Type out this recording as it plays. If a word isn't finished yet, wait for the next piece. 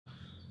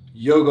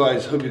Yo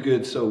guys, hope you're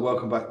good. So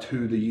welcome back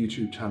to the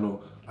YouTube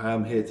channel. I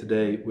am here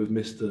today with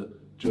Mr.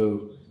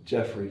 Joe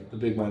Jeffery. The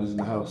big man is in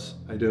the house.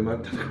 How you doing,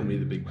 man? Don't call me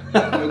the big man.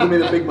 Don't call me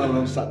the big man when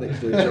I'm sat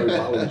next to Joe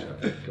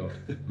Ballinger. God,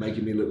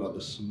 making me look like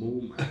the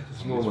small man. The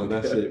small man,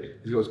 that's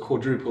it. He's got his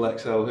quadruple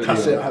XL hoodie.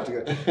 That's it, I had to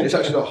go. It's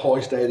actually the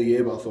highest day of the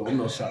year, but I thought I'm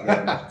not sat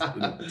there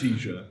in a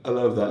t-shirt. I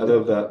love that, I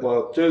love that.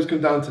 Well, Joe's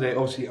come down today.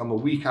 Obviously, I'm a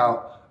week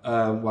out,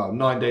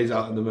 9 days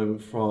out at the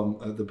moment from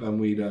the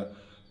Bermuda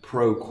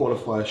Pro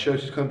qualifier show.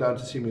 She's come down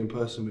to see me in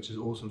person, which is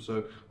awesome.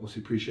 So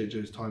obviously appreciate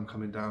Joe's time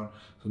coming down.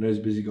 So I know he's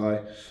a busy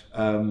guy.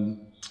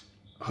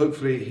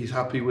 Hopefully he's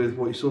happy with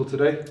what you saw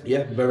today.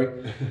 Yeah,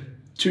 very.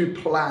 To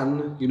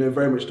plan,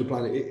 very much to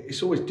plan.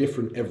 It's always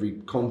different every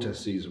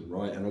contest season,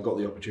 right? And I got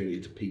the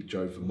opportunity to peak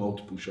Joe for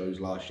multiple shows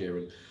last year,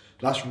 and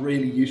that's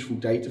really useful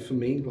data for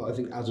me. Like, I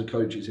think as a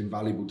coach, it's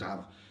invaluable to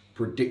have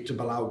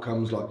predictable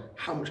outcomes, like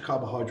how much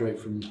carbohydrate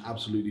from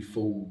absolutely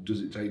full does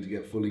it take to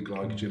get fully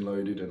glycogen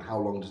loaded, and how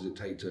long does it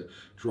take to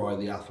dry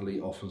the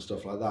athlete off and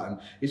stuff like that. And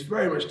it's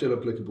very much still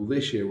applicable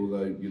this year,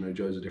 although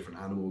Joe's a different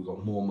animal. We've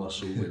got more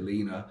muscle, we're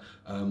leaner,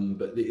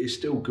 but it's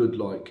still good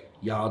like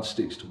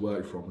yardsticks to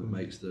work from that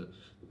makes the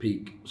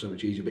peak so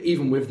much easier. But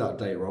even with that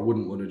data, I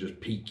wouldn't want to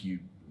just peak you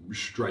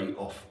straight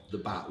off the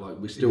bat. Like,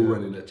 we're still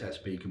running a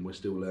test peak and we're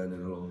still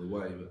learning along the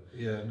way. But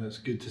yeah, and it's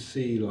good to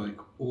see like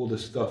all the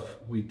stuff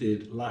we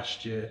did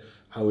last year,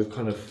 how we've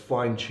kind of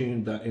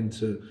fine-tuned that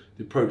into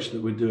the approach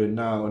that we're doing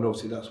now. And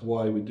obviously that's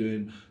why we're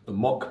doing the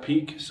mock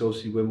peak. So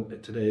obviously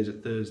today is a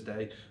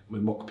Thursday,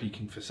 we're mock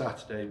peaking for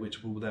Saturday,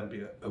 which will then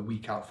be a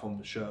week out from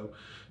the show.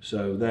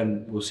 So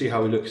then we'll see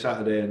how we look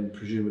Saturday, and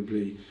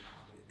presumably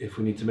if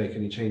we need to make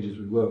any changes,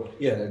 we will.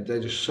 Yeah, they're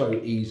just so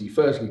easy.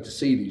 Firstly, to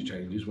see these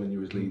changes when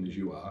you're as lean as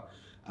you are,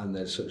 and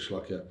there's such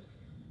like a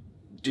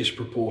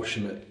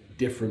disproportionate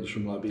difference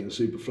from like being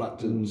super flat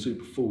to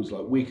super full. It's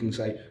like we can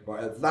say,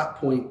 right, at that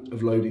point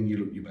of loading, you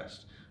look your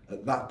best.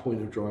 At that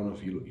point of drying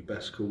off, you look your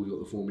best. Cool, we got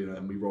the formula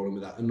and we roll in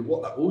with that. And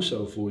what that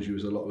also affords you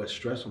is a lot less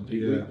stress on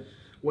people. Yeah.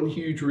 One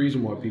huge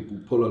reason why people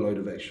pull a load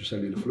of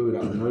extracellular fluid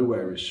out of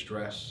nowhere is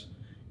stress.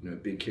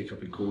 Big kick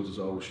up in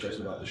cortisol, stress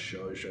about the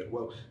show.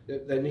 Well,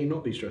 they need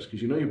not be stressed, because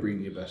you're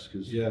breathing your best,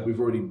 because we've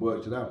already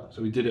worked it out.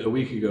 So we did it a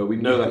week ago. We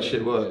know that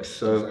shit works.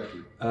 So,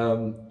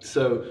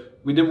 so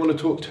we didn't want to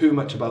talk too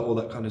much about all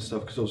that kind of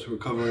stuff, because also we're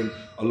covering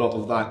a lot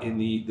of that in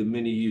the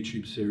mini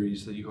YouTube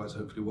series that you guys are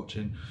hopefully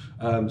watching.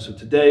 So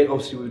today,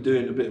 obviously, we're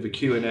doing a bit of a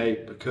Q&A,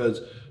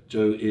 because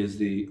Joe is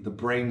the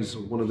brains,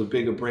 one of the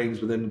bigger brains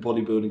within the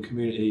bodybuilding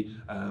community.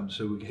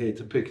 So we're here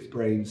to pick his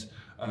brains.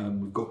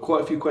 We've got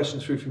quite a few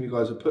questions through from you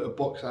guys. I put a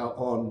box out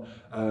on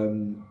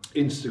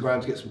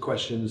Instagram to get some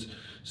questions.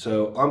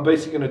 So I'm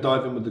basically going to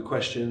dive in with the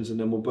questions, and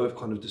then we'll both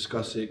kind of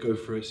discuss it, go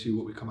through it, see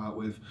what we come out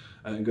with,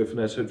 and go from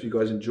there. So hopefully you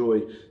guys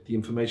enjoy the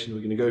information we're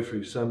going to go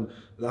through.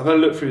 I've had a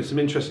look through some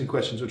interesting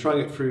questions. We'll try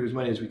and get through as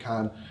many as we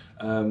can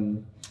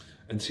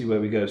and see where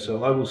we go.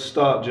 So I will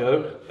start,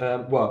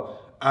 Joe. Well,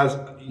 as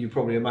you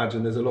probably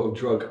imagine, there's a lot of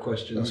drug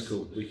questions. That's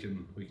cool. We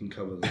can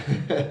cover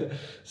that.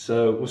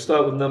 So we'll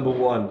start with number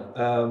one.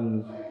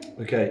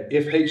 Okay,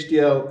 if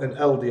HDL and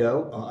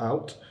LDL are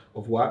out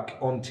of whack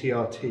on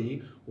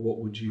TRT, what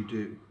would you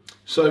do?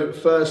 So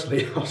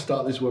firstly, I'll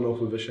start this one off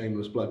with a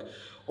shameless plug.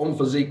 On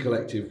Physique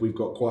Collective, we've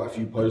got quite a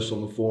few posts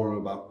on the forum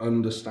about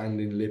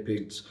understanding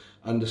lipids,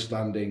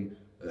 understanding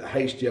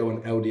HDL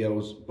and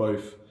LDL's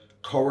both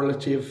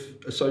correlative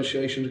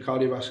association to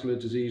cardiovascular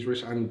disease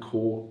risk and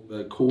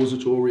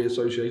causatory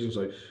association.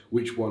 So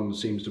which one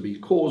seems to be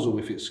causal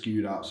if it's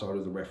skewed outside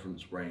of the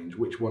reference range,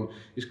 which one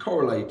is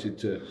correlated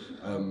to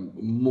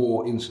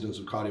more incidence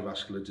of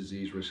cardiovascular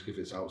disease risk if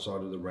it's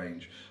outside of the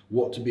range,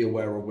 what to be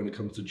aware of when it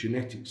comes to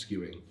genetic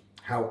skewing,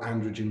 how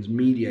androgens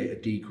mediate a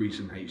decrease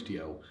in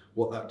HDL,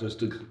 what that does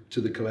to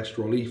the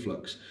cholesterol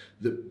efflux.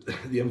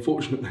 The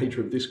unfortunate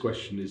nature of this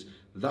question is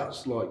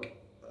that's like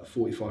a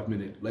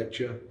 45-minute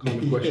lecture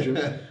kind of question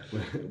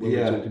when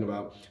we're talking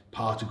about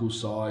particle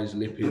size,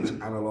 lipids,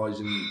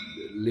 analysing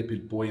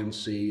lipid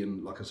buoyancy,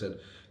 and like I said,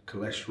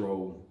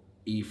 cholesterol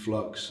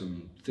efflux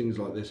and things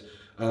like this.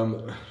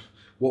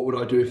 What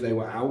would I do if they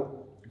were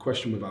out? The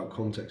question without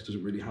context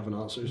doesn't really have an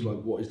answer. It's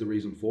like, what is the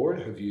reason for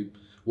it?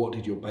 What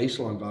did your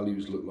baseline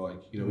values look like?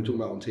 We're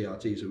talking about on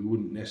TRT, so we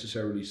wouldn't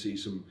necessarily see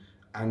some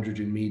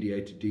androgen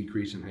mediated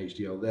decrease in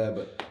HDL there,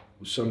 but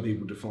some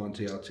people define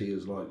TRT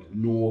as like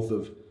north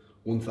of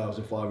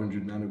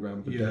 1,500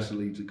 nanogram per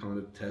deciliter kind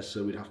of test,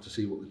 so we'd have to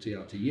see what the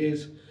TRT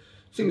is.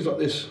 Things like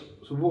this.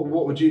 So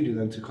what would you do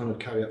then to kind of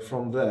carry up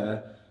from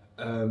there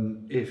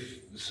if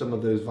some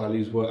of those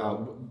values were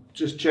out?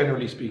 Just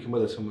generally speaking,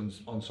 whether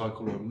someone's on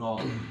cycle or not,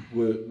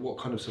 what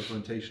kind of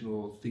supplementation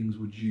or things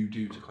would you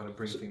do to kind of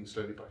bring things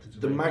slowly back into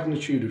the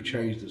magnitude of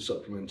change that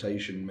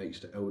supplementation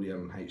makes to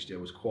LDL and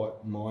HDL is quite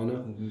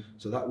minor.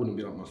 So that wouldn't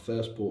be like my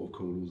first port of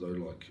call,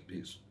 although like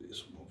it's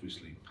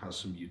obviously has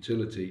some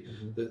utility.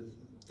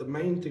 The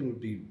main thing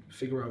would be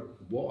figure out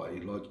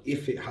why. Like,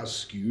 if it has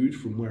skewed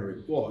from where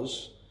it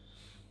was,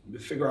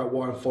 figure out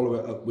why and follow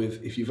it up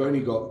with, if you've only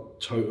got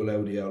total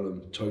LDL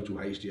and total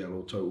HDL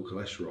or total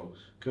cholesterol,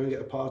 go and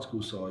get a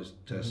particle size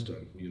test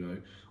done, you know.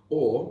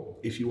 Or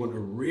if you want a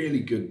really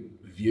good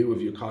view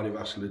of your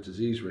cardiovascular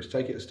disease risk,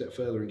 take it a step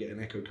further and get an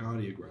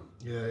echocardiogram.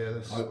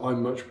 I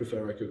much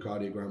prefer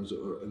echocardiograms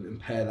and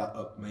pair that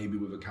up maybe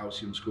with a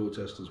calcium score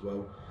test as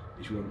well,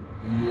 if you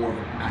want more of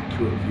an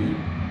accurate view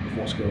of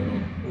what's going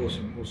on.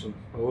 Awesome.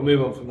 Well, we'll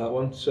move on from that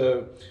one.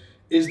 So,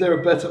 is there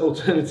a better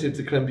alternative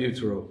to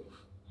clenbuterol?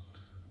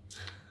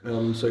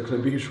 So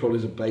clenbuterol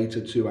is a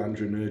beta-2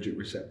 adrenergic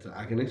receptor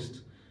agonist.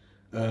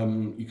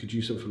 You could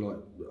use something like,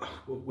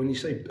 when you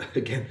say,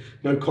 again,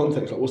 no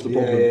context, like what's the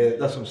problem? Yeah,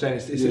 that's what I'm saying.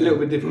 It's a little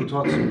bit difficult to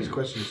answer these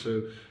questions.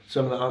 So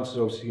some of the answers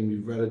are obviously going to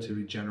be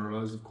relatively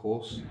generalised, of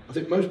course. I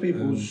think most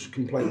people's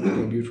complaint with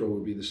clenbuterol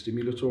would be the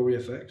stimulatory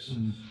effects.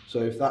 So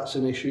if that's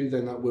an issue,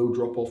 then that will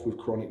drop off with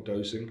chronic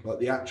dosing. Like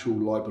the actual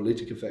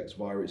lipolytic effects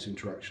via its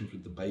interactions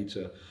with the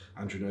beta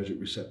adrenergic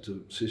receptor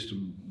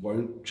system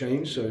won't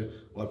change. So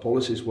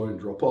lipolysis won't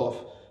drop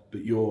off,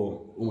 but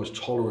your almost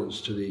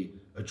tolerance to the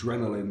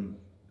adrenaline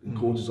and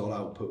cortisol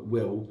output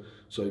will.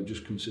 So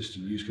just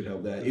consistent use could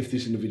help there. If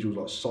this individual's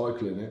like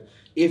cycling it,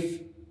 if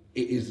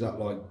it is that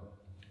like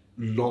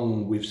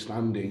long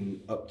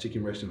withstanding uptick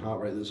in resting heart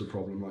rate that's a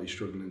problem, like you're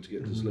struggling to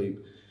get to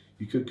sleep,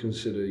 you could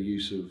consider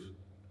use of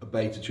a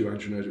beta-2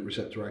 adrenergic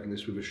receptor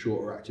agonist with a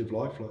shorter active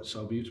life, like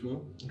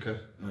salbutamol,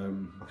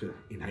 like an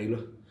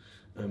inhaler.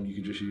 You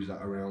could just use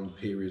that around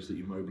periods that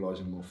you're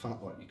mobilising more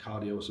fat, like your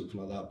cardio or something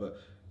like that, but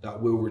that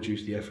will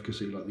reduce the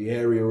efficacy, like the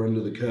area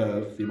under the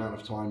curve, the amount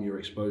of time you're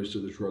exposed to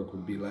the drug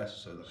would be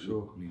less, so that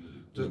will mean that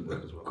it doesn't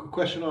work as well. A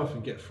question I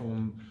often get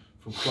from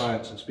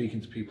clients and speaking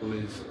to people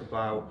is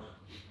about,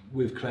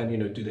 with Clen, you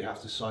know, do they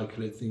have to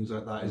cycle it, things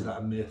like that, is that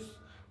a myth?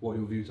 What are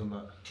your views on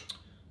that?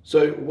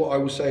 So what I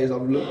would say is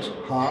I've looked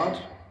hard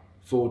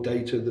for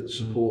data that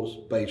supports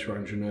beta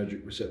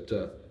adrenergic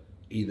receptor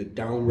either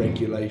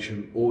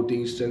down-regulation or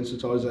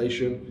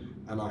desensitization,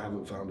 and I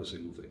haven't found a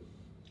single thing.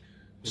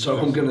 So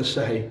I'm going to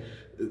say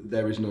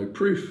there is no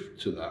proof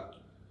to that.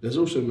 There's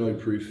also no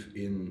proof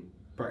in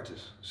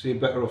practice. So you're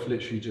better off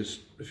literally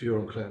just, if you're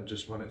on Clen,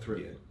 just run it through.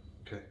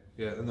 Yeah. Okay.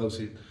 Yeah, and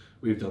obviously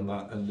we've done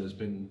that and there's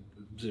been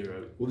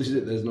zero. Well, this is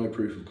it. There's no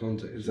proof of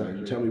context. Exactly.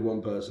 You tell me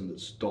one person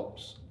that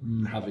stops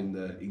having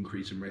the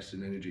increase in rest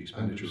and energy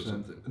expenditure 100%. Or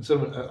something. And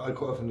someone I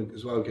quite often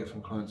as well get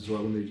from clients as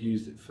well when they've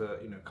used it for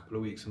a couple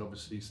of weeks and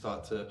obviously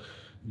start to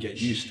get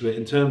used to it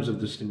in terms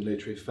of the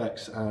stimulatory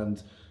effects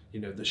and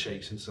the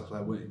shakes and stuff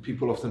like that.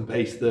 People often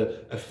base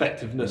the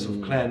effectiveness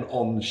of Clen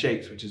on the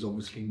shakes, which is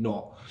obviously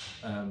not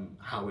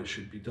how it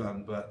should be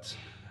done. But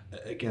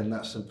again,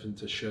 that's something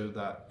to show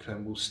that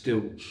Clen will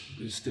still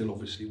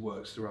obviously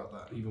works throughout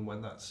that, even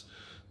when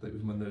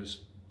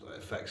those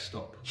effects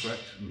stop.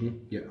 Correct?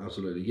 Yeah,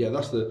 absolutely. Yeah,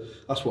 that's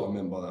what I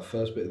meant by that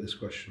first bit of this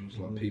question. It's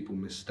like people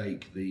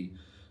mistake the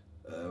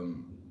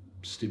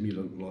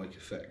stimulant-like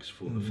effects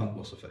for the fat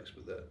loss effects,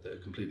 but they're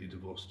completely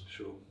divorced.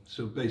 Sure.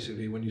 So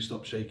basically, when you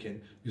stop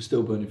shaking, you're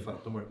still burning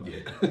fat. Don't worry about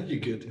it. You're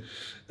good.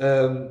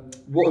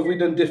 What have we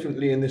done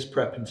differently in this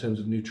prep in terms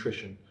of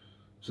nutrition?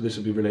 So this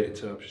will be related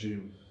to, I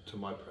presume, to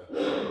my prep.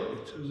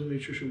 In terms of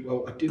nutrition,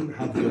 well, I didn't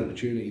have the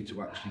opportunity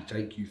to actually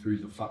take you through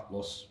the fat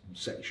loss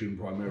section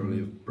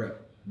primarily of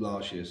prep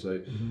last year,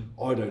 so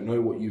I don't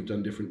know what you've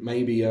done different.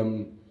 Maybe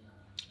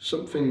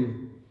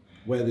something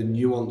where the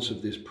nuance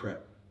of this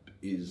prep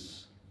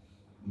is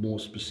more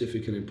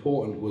specific and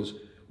important was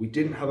we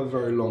didn't have a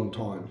very long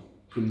time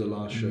from the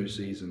last show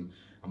season,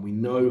 and we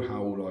know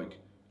how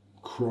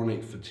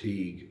chronic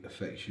fatigue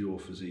affects your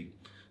physique.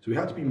 So we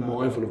had to be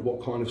mindful of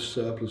what kind of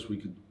surplus we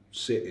could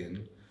sit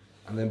in,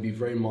 and then be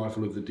very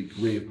mindful of the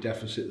degree of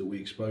deficit that we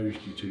exposed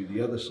you to the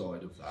other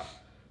side of that.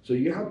 So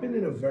you have been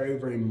in a very,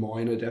 very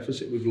minor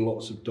deficit with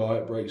lots of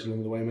diet breaks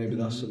along the way. Maybe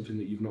that's something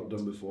that you've not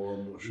done before,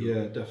 I'm not sure.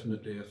 Yeah,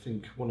 definitely. I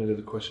think one of the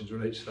other questions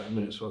relates to that in a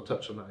minute, so I'll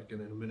touch on that again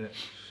in a minute.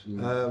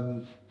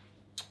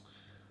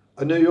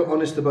 I know you're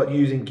honest about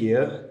using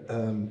gear,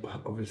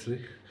 obviously,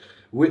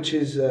 which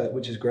is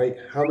great.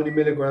 How many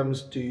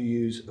milligrams do you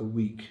use a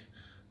week?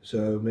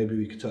 So maybe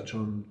we could touch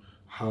on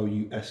how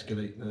you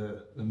escalate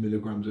the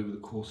milligrams over the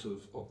course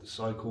of the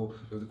cycle,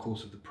 over the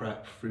course of the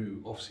prep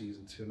through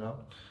off-season to now.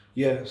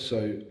 Yeah,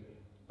 so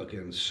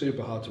again,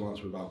 super hard to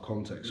answer without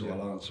context, so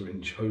I'll answer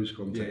in Joe's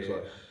context.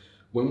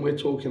 When we're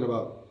talking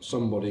about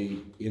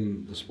somebody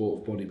in the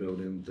sport of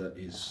bodybuilding that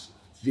is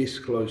this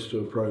close to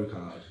a pro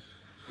card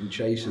and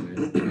chasing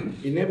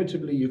it,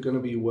 inevitably you're going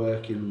to be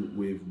working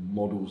with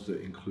models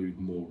that include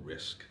more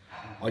risk.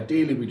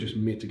 Ideally, we just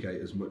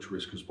mitigate as much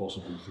risk as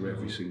possible through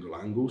every single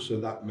angle, so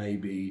that may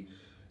be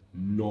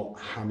not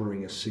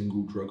hammering a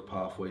single drug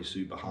pathway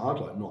super hard,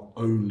 like not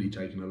only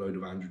taking a load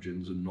of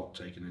androgens and not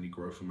taking any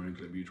growth hormone,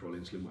 clenbuterol,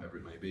 insulin, whatever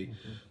it may be.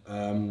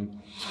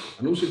 And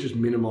also just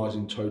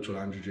minimizing total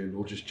androgen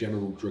or just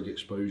general drug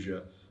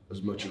exposure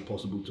as much as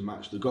possible to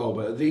match the goal.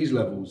 But at these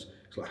levels,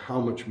 it's like how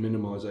much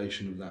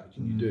minimization of that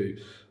can you do?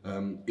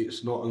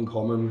 It's not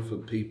uncommon for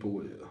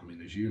people, I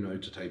mean, as you know,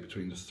 to take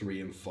between the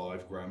 3 and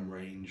 5 gram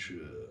range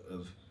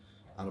of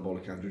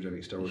anabolic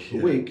androgenic steroids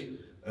per week.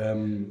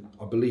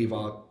 I believe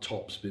our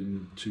top's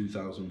been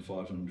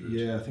 2,500.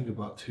 Yeah, I think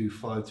about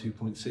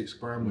 2.6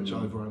 gram, which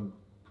I've run,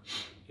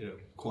 you know,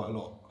 quite a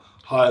lot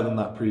higher than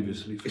that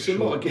previously. It's a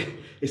lot of gear.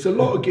 It's a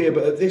lot of gear,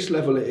 but at this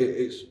level,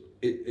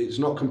 it's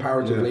not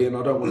comparatively, and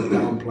I don't want to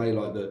downplay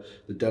like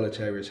the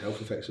deleterious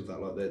health effects of that.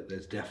 Like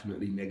there's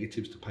definitely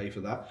negatives to pay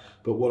for that.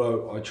 But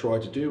what I try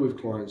to do with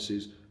clients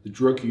is the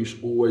drug use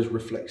always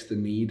reflects the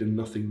need and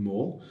nothing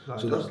more.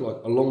 So that's like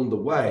along the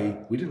way,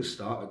 we didn't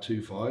start at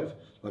 2.5.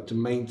 Like to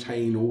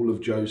maintain all of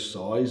Joe's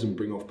size and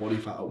bring off body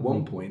fat at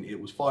one point, it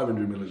was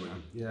 500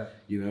 milligram. Yeah.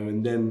 You know,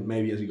 and then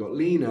maybe as he got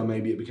leaner,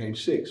 maybe it became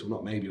 6, or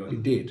not maybe, like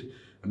it did.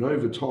 And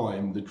over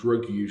time, the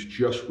drug use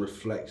just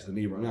reflects the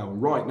need right now.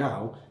 And right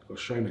now, I've got a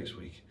show next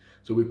week.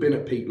 So we've been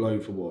at peak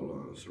load for what,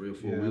 like 3 or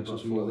 4 weeks or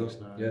something like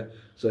that? Yeah.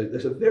 So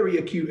there's a very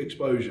acute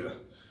exposure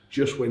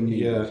just when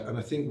needed. Yeah, and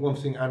I think one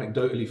thing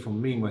anecdotally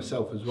from me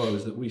myself as well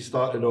is that we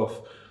started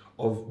off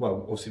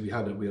well, obviously we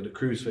had a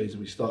cruise phase,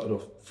 and we started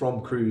off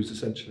from cruise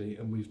essentially,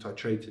 and we've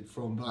titrated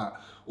from that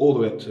all the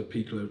way up to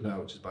peak load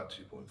now, which is about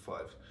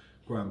 2.5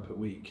 gram per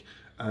week.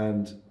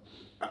 And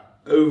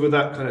over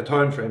that kind of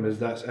time frame, as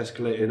that's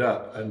escalated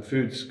up and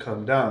food's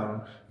come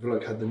down, I feel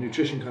like had the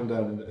nutrition come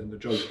down and the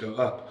drugs go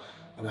up,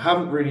 and I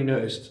haven't really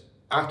noticed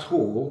at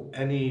all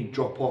any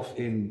drop off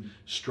in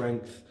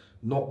strength.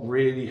 Not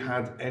really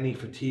had any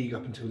fatigue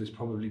up until this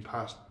probably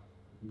past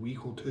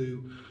week or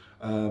two,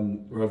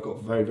 where I've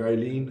got very, very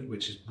lean,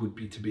 which would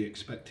be to be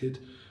expected.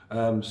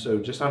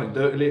 So just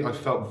anecdotally, I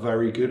felt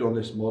very good on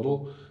this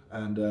model,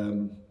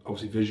 and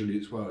obviously visually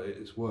as well,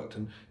 it's worked.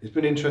 And it's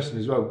been interesting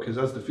as well, because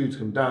as the food's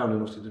come down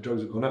and obviously the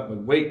drugs have gone up, my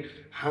weight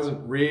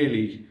hasn't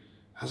really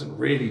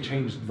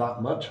changed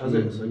that much, has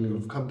it? It's like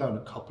I've come down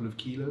a couple of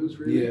kilos,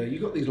 really. Yeah, you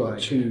got these like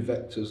two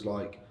vectors,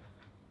 like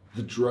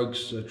the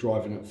drugs are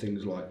driving up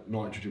things like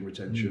nitrogen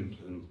retention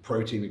and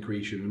protein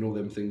accretion and all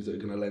them things that are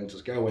going to lend to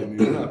scale weight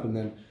moving up, and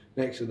then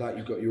next to that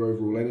you've got your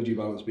overall energy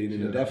balance being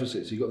in a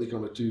deficit. So you've got these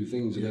kind of two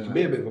things, and it can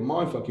be a bit of a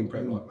mind fucking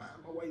prep, like, man,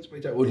 my weight's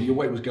way down. Well, your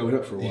weight was going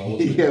up for a while,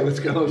 wasn't it? Yeah, I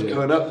was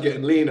going up,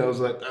 getting lean. I was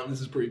like, damn,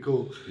 this is pretty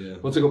cool. Yeah.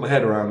 Once I got my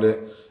head around it.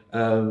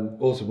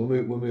 Awesome,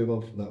 we'll move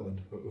on from that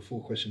one. We're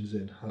 4 questions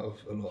in out of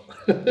a lot.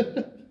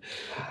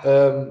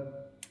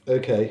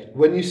 Okay,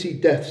 when you see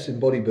deaths in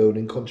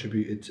bodybuilding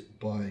contributed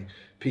by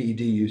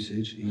PED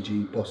usage,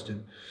 e.g.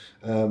 Boston,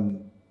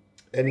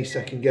 any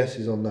second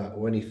guesses on that,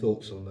 or any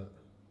thoughts on that?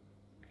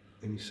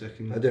 Any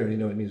second? I don't really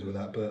know what it means with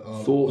that, but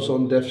thoughts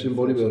on deaths in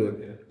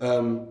bodybuilding.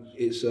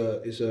 It's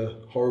a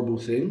horrible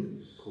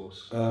thing. Of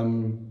course.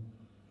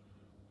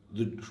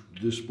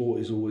 The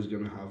sport is always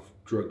going to have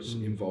drugs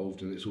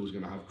involved, and it's always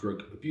going to have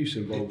drug abuse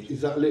involved.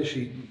 Is that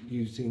literally,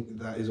 you think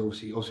that is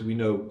obviously we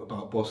know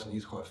about Boston,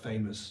 he's quite a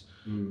famous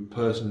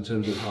person in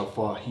terms of how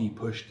far he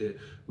pushed it.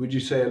 Would you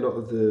say a lot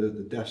of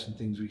the deaths and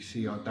things we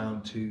see are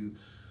down to,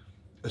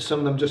 are some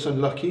of them just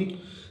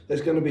unlucky?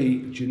 There's going to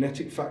be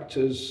genetic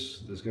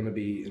factors, there's going to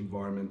be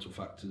environmental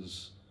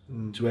factors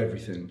to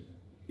everything.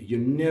 You're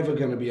never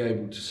going to be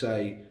able to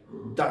say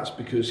that's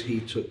because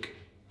he took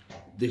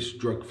this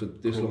drug for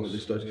this long at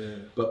this dose. Yeah.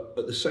 But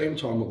at the same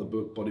time, what the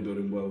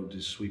bodybuilding world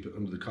is sweep it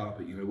under the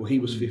carpet. You know, well, he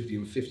was 50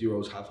 and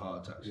 50-year-olds have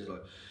heart attacks. It's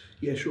like,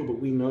 yeah, sure, but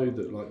we know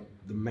that like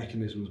the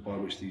mechanisms by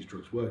which these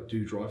drugs work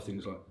do drive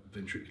things like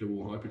ventricular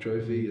wall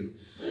hypertrophy, and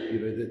you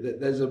know,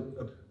 there's a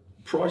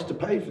price to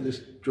pay for this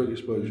drug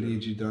exposure. It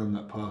leads you down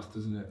that path,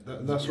 doesn't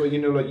it? That's why, you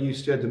know, like you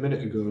said a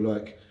minute ago,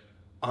 like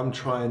I'm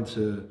trying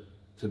to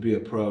be a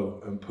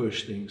pro and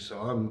push things,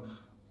 so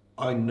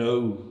I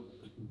know,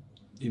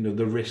 you know,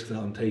 the risk that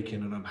I'm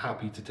taking, and I'm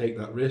happy to take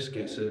that risk.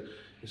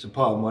 It's a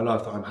part of my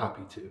life that I'm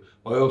happy to.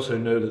 But I also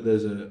know that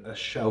there's a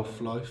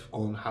shelf life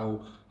on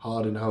how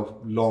hard and how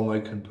long I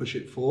can push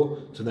it for,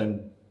 to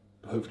then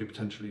hopefully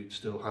potentially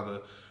still have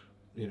a,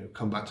 you know,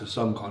 come back to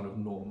some kind of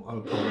norm. I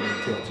would probably need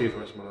TRT for the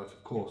rest of my life,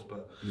 of course,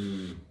 but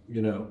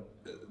you know,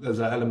 there's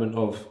that element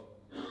of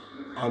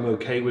I'm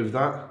okay with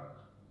that,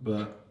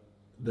 but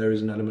there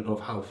is an element of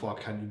how far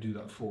can you do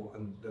that for,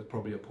 and there's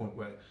probably a point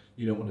where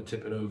you don't want to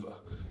tip it over,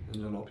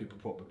 and a lot of people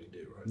probably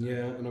do, right?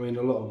 Yeah, and I mean,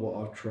 a lot of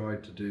what I've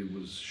tried to do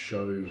was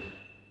show,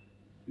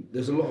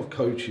 there's a lot of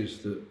coaches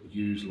that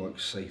use like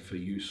safer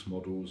use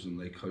models, and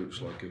they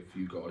coach like a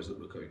few guys that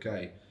look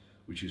okay,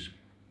 which is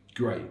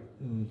great,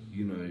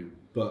 you know,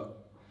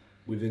 but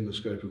within the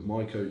scope of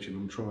my coaching,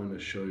 I'm trying to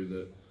show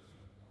that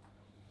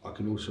I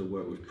can also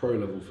work with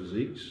pro-level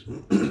physiques,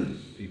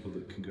 people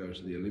that can go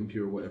to the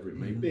Olympia or whatever it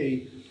may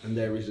be, and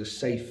there is a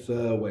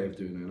safer way of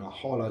doing it. And I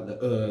highlight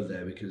the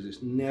there because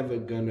it's never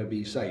going to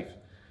be safe.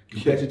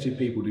 Competitive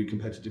people do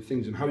competitive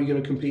things, and how are you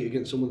going to compete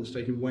against someone that's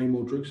taking way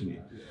more drugs than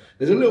you?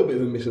 There's a little bit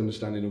of a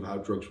misunderstanding of how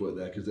drugs work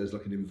there, because there's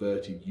like an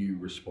inverted U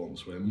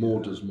response where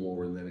more does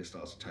more and then it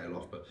starts to tail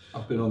off. But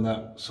I've been on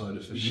that side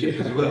of it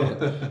as well.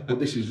 Well,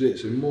 this is it.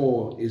 So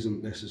more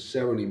isn't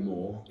necessarily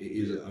more, it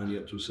is only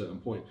up to a certain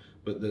point.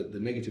 But the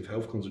negative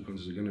health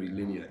consequences are going to be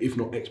linear, if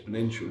not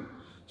exponential.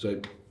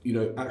 So, you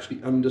know,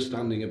 actually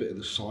understanding a bit of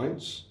the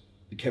science,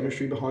 the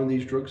chemistry behind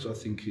these drugs, I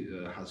think it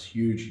has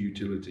huge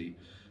utility.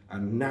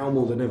 And now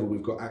more than ever,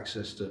 we've got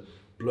access to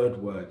blood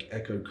work,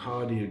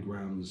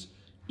 echocardiograms,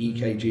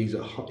 EKGs,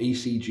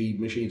 ECG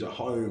machines at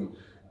home.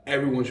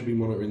 Everyone should be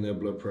monitoring their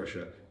blood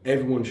pressure.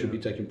 Everyone should be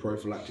taking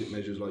prophylactic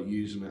measures like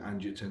using an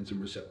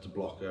angiotensin receptor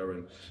blocker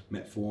and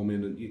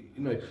metformin, and you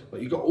know,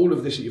 like you've got all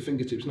of this at your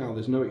fingertips now.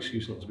 There's no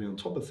excuse not to be on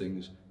top of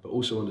things, but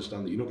also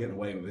understand that you're not getting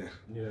away with it.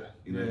 Yeah,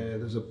 you know? Yeah.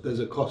 There's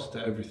a cost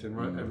to everything,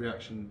 right? Every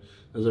action,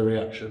 there's a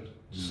reaction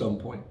to some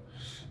point.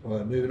 All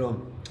right, moving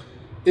on.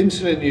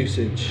 Insulin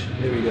usage.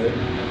 Here we go.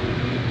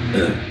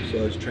 So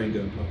there's a train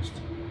going past.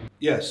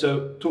 Yeah,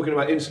 so talking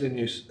about insulin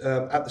use,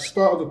 at the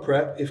start of a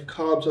prep, if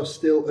carbs are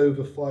still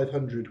over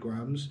 500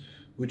 grams,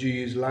 would you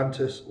use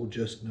LANTUS or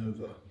just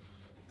Nova?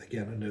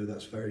 Again, I know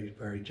that's very,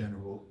 very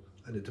general,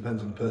 and it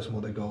depends on the person,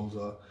 what their goals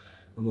are,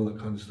 and all that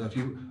kind of stuff.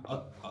 You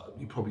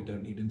probably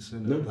don't need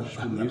insulin. No, I just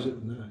wouldn't use it.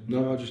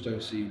 No, I just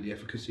don't see the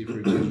efficacy for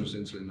exogenous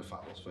insulin in the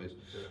fat loss phase.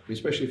 I mean,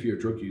 especially if you're a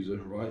drug user,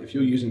 right? If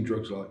you're using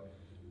drugs like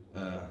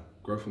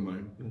growth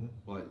hormone,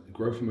 like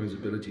growth hormone's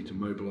ability to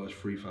mobilize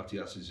free fatty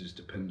acids is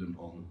dependent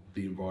on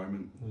the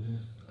environment.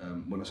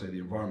 When I say the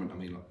environment, I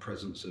mean like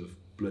presence of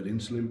blood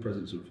insulin,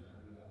 presence of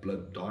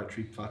blood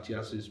dietary fatty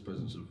acids,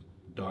 presence of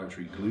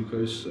dietary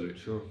glucose. So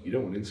you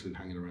don't want insulin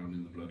hanging around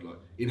in the blood. Like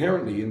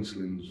inherently,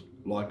 insulin's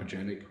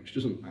lipogenic, which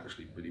doesn't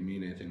actually really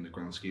mean anything in the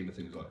grand scheme of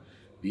things. Like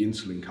the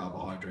insulin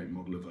carbohydrate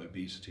model of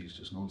obesity is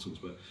just nonsense,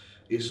 but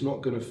it's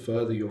not going to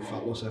further your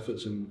fat loss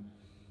efforts. And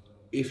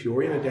if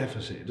you're in a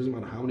deficit, it doesn't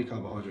matter how many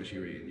carbohydrates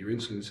you're eating, your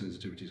insulin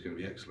sensitivity is going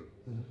to be excellent.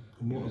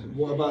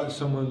 What about if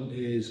someone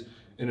is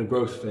in a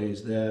growth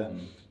phase? They're,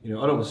 you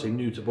know, I don't want to say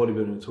new to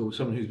bodybuilding at all.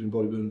 Someone who's been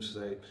bodybuilding for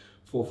say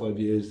 4 or 5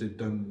 years, they've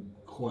done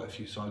quite a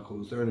few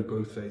cycles, they're in a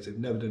growth phase, they've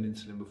never done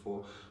insulin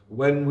before.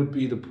 When would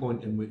be the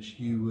point in which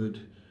you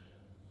would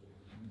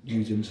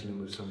use insulin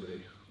with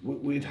somebody?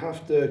 We'd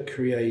have to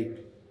create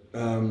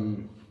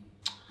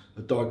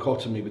a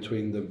dichotomy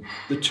between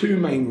the two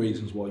main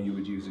reasons why you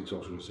would use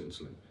exogenous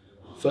insulin.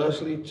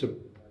 Firstly,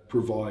 to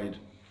provide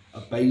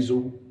a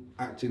basal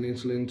acting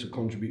insulin to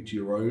contribute to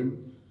your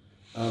own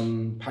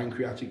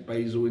pancreatic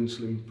basal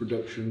insulin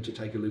production, to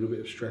take a little bit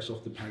of stress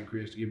off the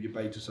pancreas, to give your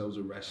beta cells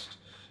a rest,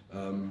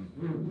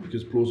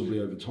 because plausibly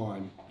over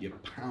time you're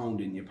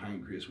pounding your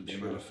pancreas with the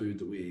amount of food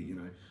that we eat. You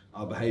know,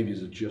 our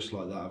behaviours are just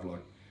like that of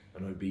like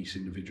an obese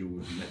individual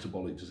with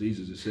metabolic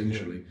diseases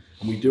essentially,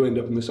 and we do end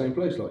up in the same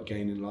place, like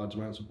gaining large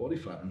amounts of body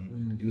fat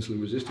and insulin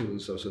resistant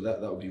and stuff. So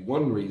that would be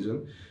one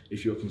reason.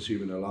 If you're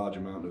consuming a large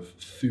amount of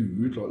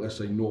food, like let's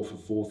say north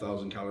of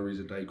 4,000 calories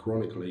a day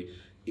chronically,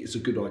 it's a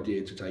good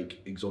idea to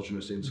take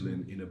exogenous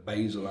insulin in a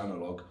basal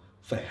analog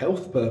for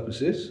health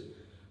purposes,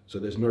 so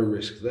there's no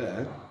risk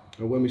there.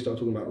 And when we start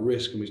talking about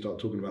risk and we start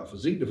talking about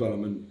physique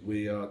development,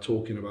 we are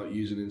talking about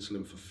using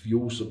insulin for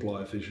fuel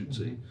supply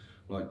efficiency,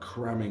 like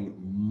cramming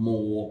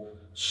more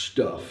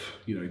stuff,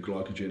 you know,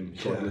 glycogen,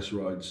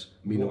 triglycerides,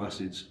 amino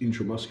acids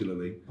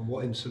intramuscularly. And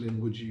what insulin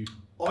would you?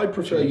 I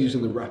prefer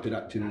using the rapid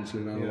acting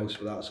insulin analogs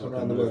for that, so I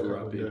can move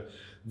rapid.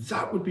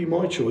 That would be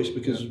my choice,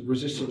 because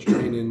resistance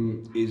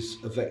training is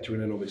a vector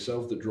in and of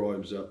itself that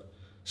drives up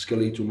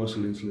skeletal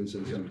muscle insulin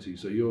sensitivity.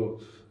 So your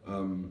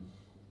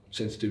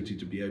sensitivity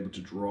to be able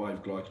to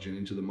drive glycogen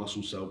into the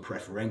muscle cell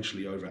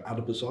preferentially over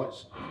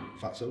adipocytes,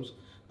 fat cells,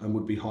 and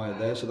would be higher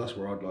there. So that's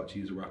where I'd like to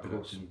use a rapid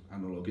acting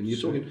analog. And you're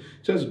talking,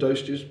 in terms of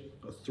dosages,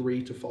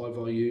 3 to 5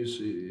 IUs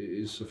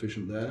is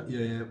sufficient there.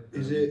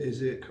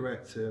 Is it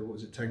correct? What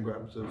was it? 10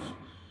 grams of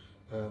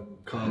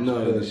carbs?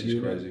 No, this is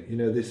crazy. You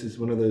know, this is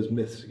one of those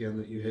myths again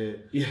that you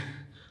hear. Yeah,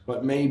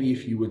 like maybe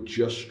if you were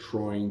just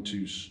trying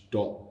to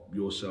stop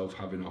yourself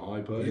having a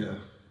hypo,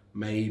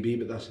 maybe,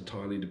 but that's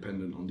entirely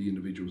dependent on the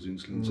individual's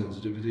insulin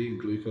sensitivity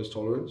and glucose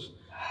tolerance.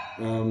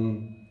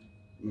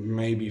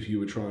 Maybe if you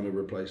were trying to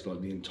replace like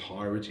the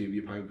entirety of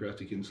your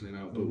pancreatic insulin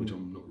output, which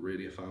I'm not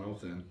really a fan of,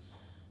 then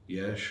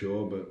yeah,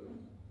 sure, but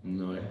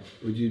no.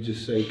 Would you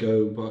just say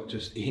go, but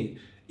just eat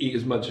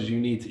as much as you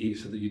need to eat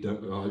so that you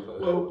don't go hypo?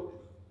 Well,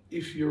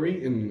 if you're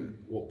eating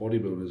what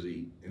bodybuilders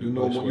eat, your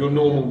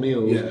normal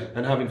meals,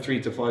 and having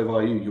 3 to 5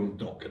 IU, you're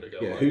not going to go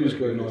hypo. Who's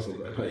going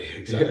hypo?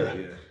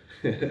 Exactly,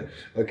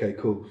 Okay,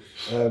 cool.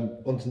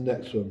 On to the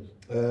next one.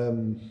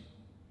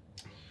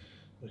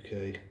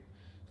 Okay.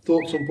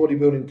 Thoughts on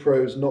bodybuilding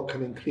pros not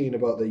coming clean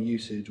about their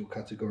usage or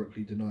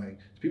categorically denying.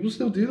 Do people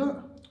still do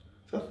that?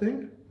 Is that a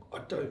thing? I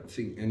don't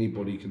think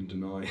anybody can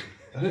deny.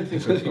 I don't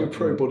think a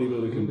pro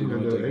bodybuilder can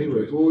deny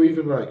anyway. Or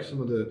even like some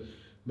of the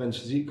men's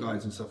physique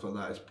guides and stuff like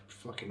that. It's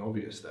fucking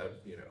obvious that,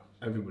 you know,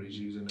 everybody's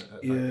using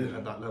it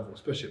at that level,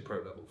 especially at pro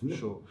level for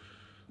sure.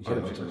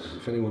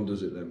 If anyone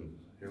does it, then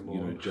you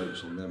know,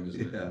 jokes on them,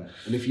 isn't it?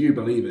 And if you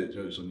believe it,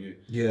 jokes on you.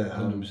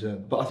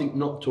 100%. But I think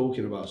not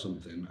talking about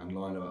something and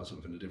lying about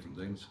something are different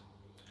things.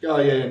 Oh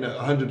yeah, no,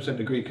 100%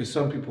 agree. Because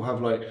some people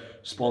have like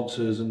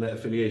sponsors and their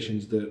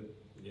affiliations that,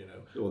 you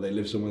know, or they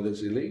live somewhere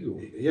that's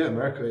illegal. Yeah,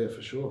 America,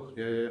 for sure.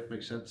 Yeah,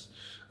 makes sense.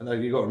 And like,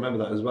 you got to remember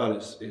that as well.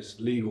 It's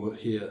legal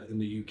here in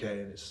the UK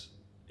and it's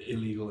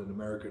illegal in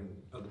America and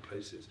other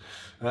places.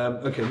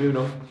 Okay, moving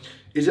on.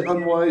 Is it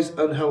unwise,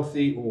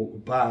 unhealthy, or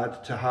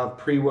bad to have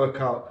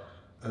pre-workout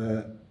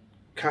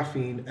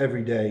caffeine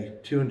every day?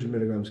 200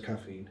 milligrams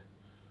caffeine.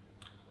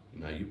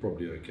 No, you're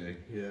probably okay.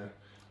 Yeah.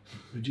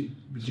 Do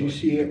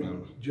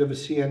you ever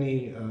see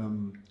any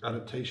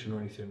adaptation or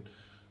anything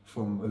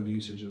from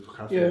overusage of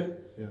caffeine?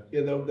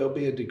 Yeah. There'll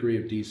be a degree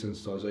of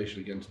desensitization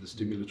again to the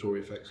stimulatory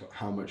effects, like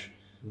how much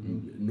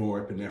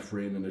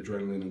norepinephrine and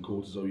adrenaline and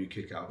cortisol you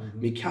kick out. I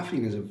mean,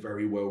 caffeine is a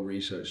very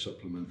well-researched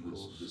supplement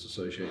that's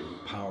associated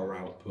with power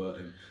output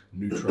and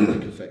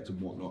nootropic effect and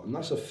whatnot, and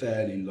that's a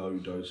fairly low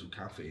dose of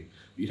caffeine.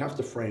 You'd have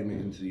to frame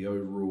it into the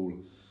overall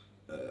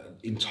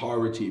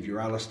entirety of your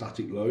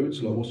allostatic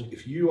loads. Like,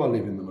 if you are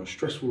living the most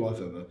stressful life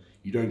ever,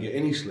 you don't get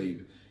any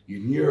sleep, you're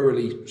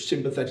neurally,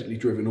 sympathetically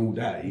driven all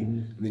day,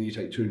 and then you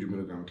take 200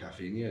 milligram of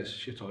caffeine. Yeah, it's a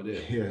shit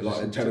idea. Yeah,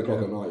 like at 10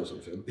 o'clock at night or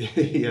something.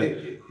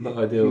 Not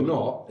ideal. If you're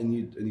not, and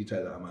you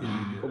take that amount,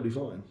 you're probably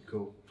fine.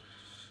 Cool.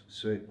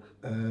 Sweet.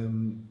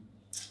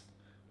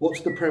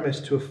 What's the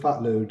premise to a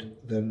fat load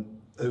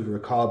then over a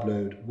carb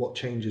load? What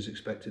change is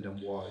expected and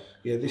why?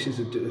 Yeah, this is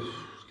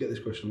get this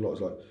question a lot.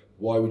 It's like,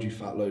 why would you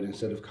fat load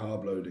instead of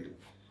carb loading?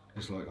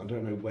 It's like, I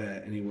don't know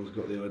where anyone's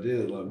got the idea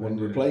that like one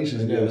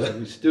replaces the other.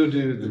 We still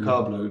do the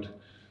carb load.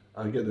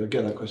 I get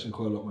that question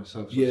quite a lot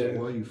myself. So yeah.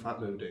 Why are you fat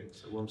loading?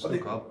 So I'm still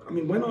carb. I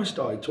mean, when I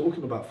started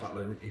talking about fat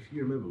loading, if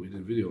you remember, we did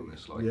a video on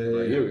this like a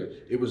year ago.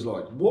 It was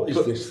like, what is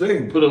this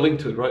thing? Put a link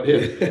to it right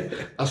here.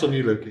 That's on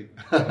you, Loki.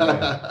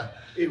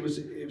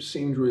 It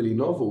seemed really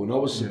novel, and I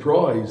was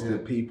surprised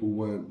that people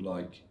weren't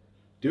like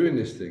doing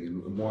this thing,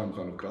 and why I'm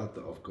kind of glad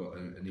that I've got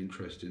an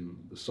interest in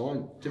the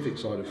scientific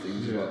side of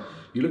things. Like,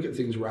 you look at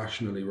things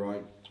rationally,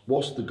 right?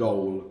 What's the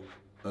goal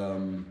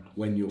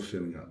when you're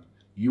filling up?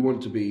 You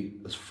want to be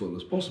as full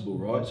as possible,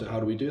 right? So how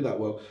do we do that?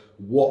 Well,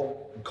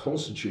 what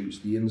constitutes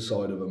the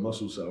inside of a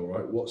muscle cell,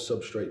 right? What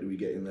substrate do we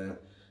get in there?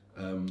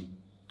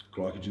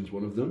 Glycogen's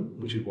one of them,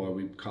 which is why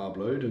we carb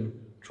load, and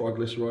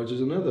triglycerides is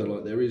another.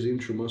 Like, there is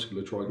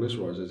intramuscular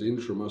triglycerides, there's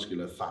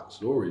intramuscular fat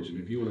storage,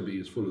 and if you want to be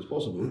as full as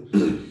possible,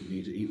 you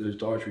need to eat those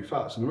dietary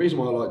fats. And the reason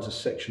why I like to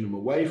section them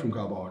away from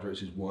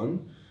carbohydrates is,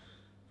 one,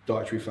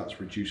 dietary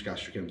fats reduce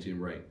gastric emptying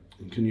rate.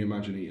 And can you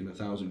imagine eating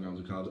 1,000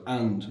 grams of carbs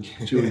and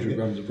 200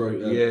 grams of fat?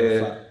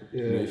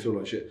 You know, you feel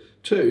like shit.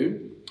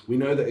 Two, we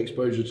know that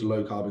exposure to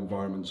low carb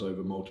environments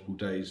over multiple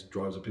days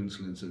drives up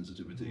insulin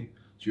sensitivity.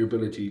 So your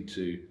ability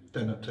to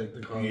then uptake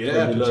the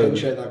carbs.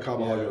 Potentiate that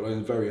carbohydrate load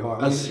is very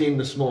high. As seen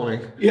this morning.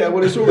 Yeah,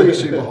 well, it's already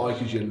super high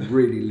because you're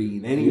really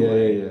lean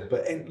anyway.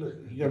 But look,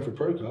 you go for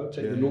pro carb,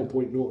 take the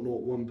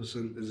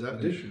 0.001%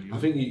 addition. I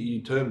think you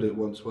termed it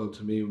once well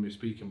to me when we were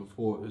speaking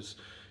before. It was,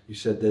 you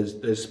said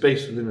there's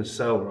space within a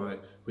cell,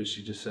 right? Which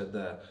you just said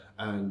there.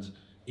 And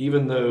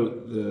even though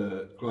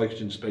the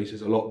glycogen space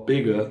is a lot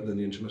bigger than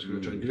the intramuscular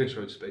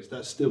triglyceride space,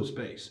 that's still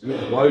space.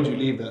 Why would you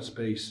leave that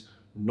space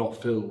not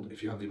filled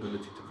if you have the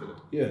ability to fill it?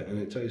 Yeah, and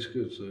it tastes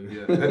good. So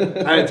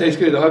and it tastes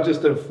good. I've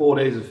just done 4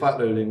 days of fat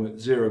loading with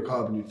 0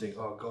 carb, and you think,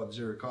 oh god,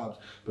 0 carbs.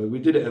 But we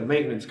did it at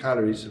maintenance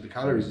calories, so the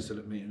calories are still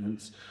at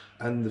maintenance.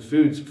 And the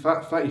foods,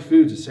 fatty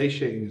foods, are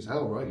satiating as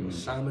hell, right? Got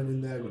salmon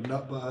in there, got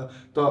nut butter,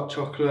 dark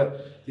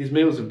chocolate. These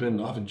meals have been,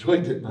 I've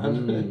enjoyed it,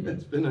 man.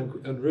 It's been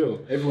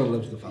unreal. Everyone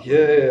loves the fat.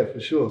 Yeah, for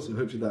sure. So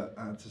hopefully that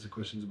answers the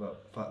questions about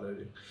fat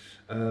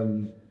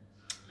loading.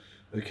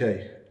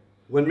 Okay.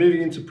 When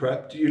moving into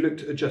prep, do you look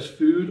to adjust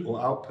food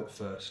or output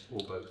first,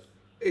 or both?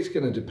 It's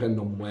going to depend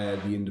on where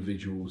the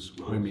individual's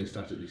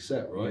homeostatically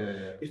set,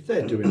 right? If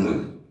they're doing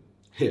that,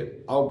 here,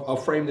 I'll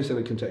frame this in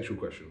a contextual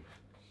question.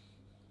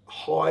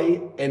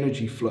 High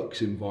energy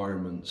flux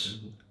environments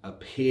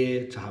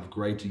appear to have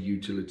greater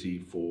utility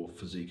for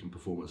physique and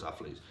performance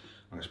athletes.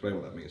 I'll explain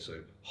what that means. So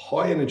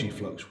high energy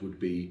flux would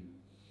be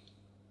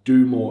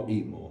do more,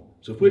 eat more.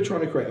 So if we're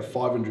trying to create a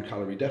 500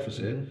 calorie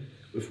deficit,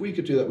 if we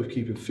could do that with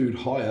keeping food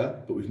higher,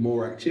 but with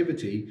more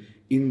activity,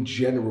 in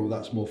general,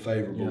 that's more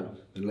favorable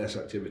than less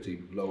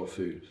activity, lower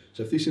food.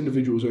 So if this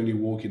individual is only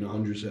walking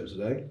 100 steps a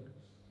day,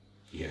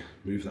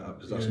 move that up,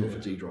 because that's not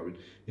fatigue driving.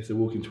 If they're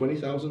walking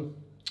 20,000,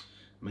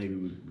 maybe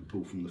we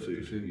pull from the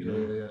food. You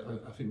know?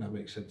 I think that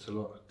makes sense a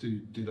lot. I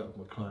do that with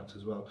my clients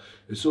as well.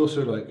 It's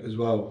also like, as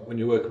well, when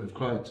you're working with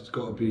clients, it's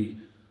got to be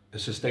a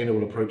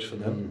sustainable approach for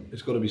them.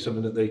 It's got to be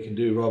something that they can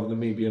do, rather than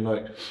me being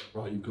like,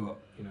 right, you've got,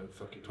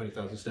 fucking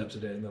 20,000 steps a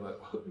day, and they're like,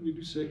 what, we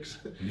do 6?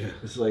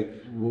 It's like,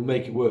 we'll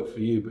make it work for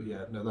you, but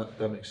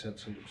that makes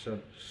sense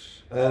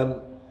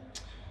 100%.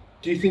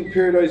 Do you think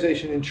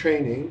periodization in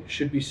training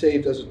should be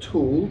saved as a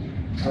tool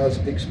as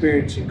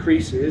experience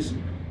increases,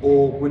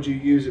 or would you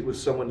use it with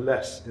someone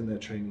less in their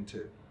training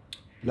too?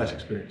 Less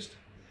experienced?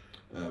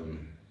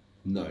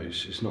 No,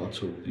 it's not a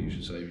tool that you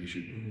should save. You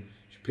should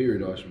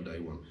periodize from day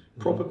one.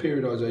 Proper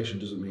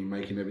periodization doesn't mean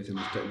making everything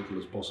as technical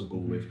as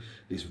possible with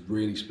this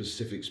really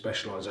specific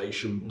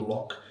specialization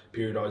block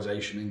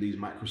periodization in these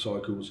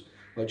macrocycles.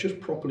 Like,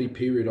 just properly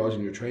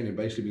periodizing your training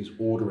basically means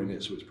ordering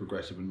it so it's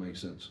progressive and makes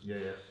sense.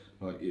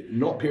 Like,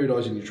 not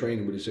periodizing your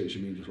training would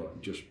essentially mean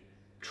just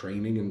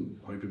training and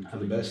hoping for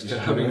the best.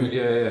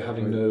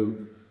 Having no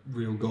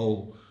real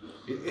goal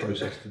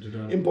process to do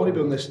that. In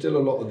bodybuilding, there's still a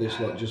lot of this,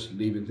 like, just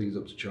leaving things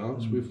up to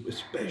chance.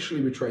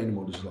 Especially with training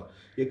models,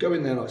 like, go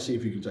in there, like, see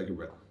if you can take a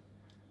rep,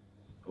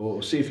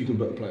 Or see if you can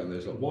put a play on there.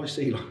 It's like,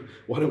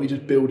 why don't we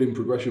just build in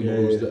progression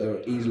models that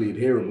are easily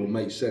adherable,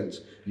 make sense,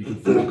 you can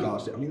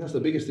forecast it. I mean, that's the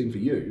biggest thing for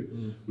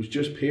you, was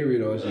just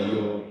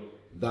periodizing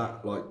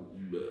that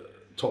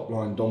top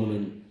line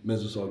dominant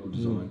mesocycle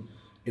design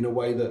in a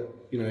way that,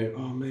 you know,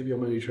 oh, maybe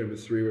I'm only training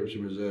with 3 reps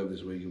in reserve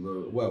this week.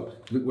 Well,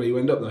 look where you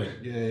end up though.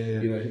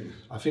 Yeah. You know,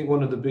 I think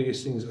one of the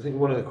biggest things, I think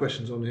one of the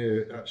questions on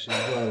here actually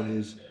as well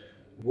is,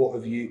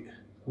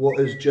 what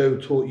has Joe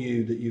taught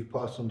you that you've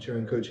passed on to your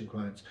own coaching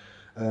clients?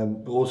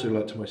 But also,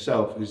 like, to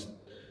myself, is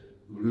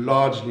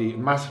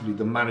massively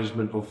the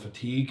management of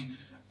fatigue,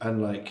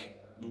 and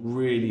like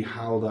really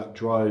how that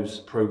drives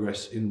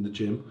progress in the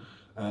gym,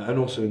 and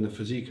also in the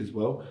physique as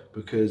well,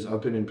 because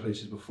I've been in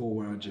places before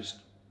where I just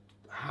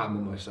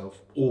hammer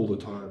myself all the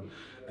time,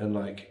 and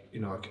like, you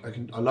know,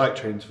 I like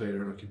training to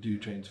failure, and I can do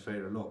training to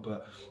failure a lot,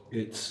 but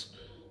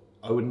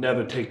I would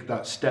never take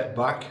that step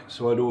back,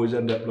 so I'd always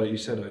end up, like you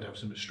said, I'd have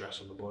so much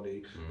stress on the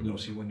body, and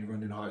obviously when you're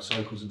running high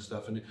cycles and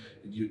stuff, and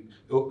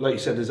like you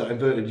said, there's that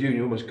inverted U, and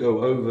you almost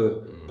go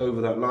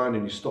over that line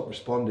and you stop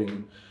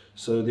responding.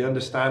 So the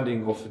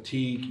understanding of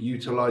fatigue,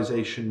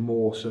 utilization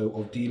more so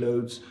of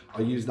deloads,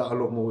 I use that a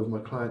lot more with my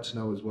clients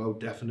now as well,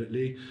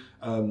 definitely,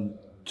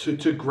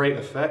 to great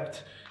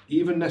effect.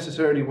 Even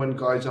necessarily when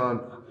guys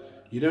aren't,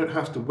 you don't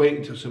have to wait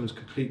until someone's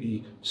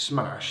completely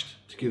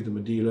smashed to give them a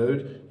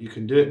deload. You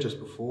can do it just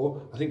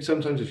before. I think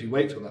sometimes if you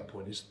wait till that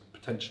point, it's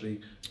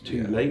potentially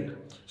too late.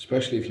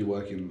 Especially if you're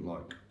working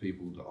like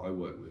people that I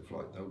work with,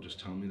 like they'll just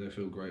tell me they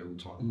feel great all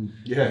the time.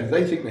 Yeah.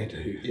 They think they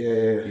do.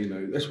 Yeah. You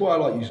know, that's why I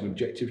like using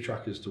objective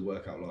trackers to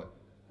work out like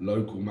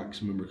local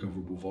maximum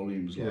recoverable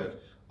volumes. Like,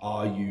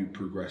 are you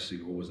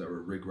progressing, or was there a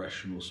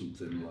regression or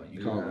something? Like,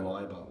 you can't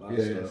lie about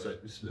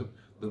that stuff.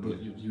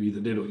 You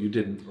either did or you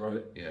didn't,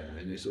 right? Yeah,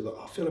 and it's like,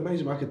 I feel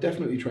amazing. I could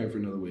definitely train for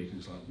another week. And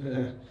it's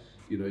like,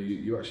 you know,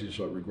 you actually just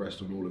like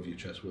regressed on all of your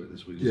chest work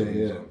this week.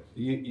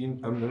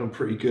 I'm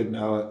pretty good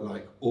now at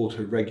like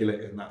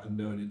auto-regulating that and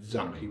knowing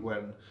exactly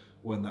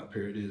when that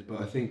period is.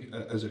 But I think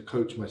as a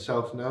coach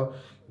myself now,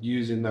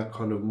 using that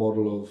kind of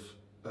model of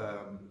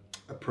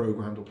a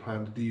programmed or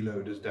planned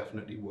deload has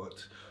definitely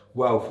worked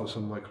well for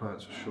some of my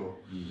clients for sure.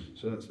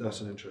 So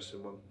that's an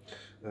interesting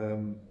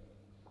one.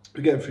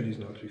 We're getting through these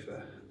now, to be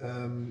fair.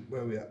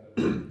 Where are we at?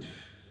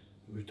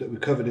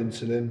 We've covered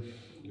insulin.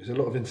 There's a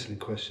lot of insulin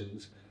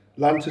questions.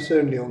 LANTUS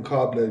only on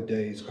carb load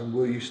days, and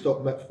will you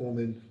stop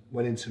metformin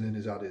when insulin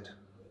is added?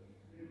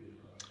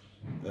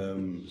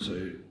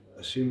 So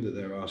assume that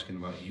they're asking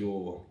about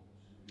your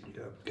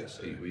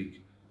 8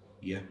 week.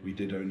 Yeah, we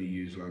did only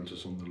use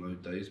LANTUS on the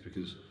load days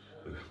because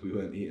we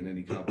weren't eating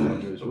any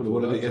carbohydrates. I would have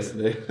wanted it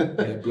yesterday.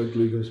 Blood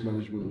glucose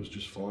management was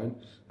just fine.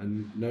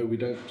 And no, we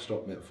don't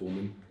stop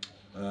metformin.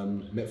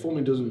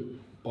 Metformin doesn't,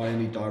 by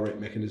any direct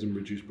mechanism,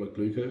 reduce blood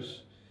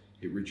glucose.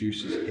 It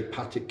reduces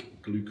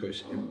hepatic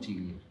glucose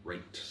emptying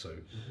rate, so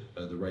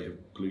the rate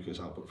of glucose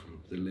output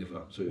from the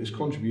liver. So it's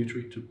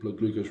contributory to blood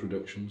glucose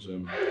reductions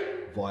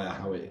via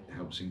how it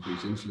helps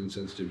increase insulin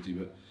sensitivity,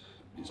 but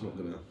it's not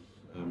going to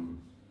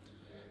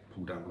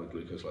pull down blood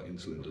glucose like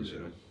insulin does. You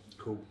know.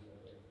 Cool.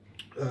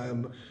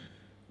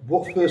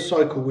 What first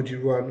cycle would you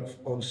run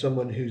on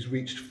someone who's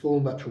reached full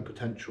natural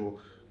potential?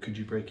 Could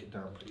you break it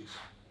down, please?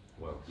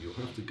 Well, you'll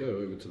have to go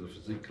over to the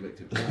Physique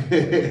Collective now.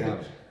 We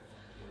have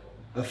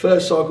a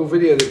first cycle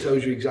video that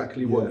tells you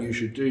exactly what you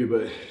should do,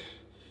 but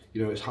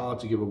you know, it's hard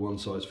to give a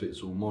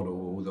one-size-fits-all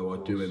model, although I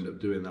do end up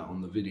doing that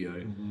on the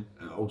video.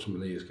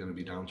 Ultimately, it's going to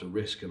be down to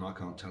risk, and I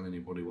can't tell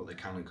anybody what they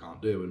can and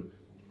can't do. And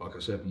like I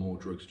said, more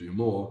drugs do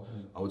more.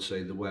 I would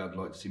say the way I'd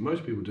like to see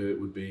most people do it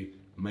would be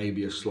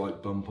maybe a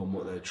slight bump on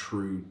what their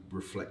true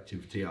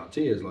reflective TRT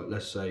is. Like,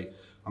 let's say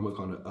I'm a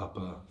kind of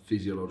upper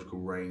physiological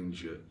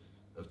range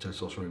of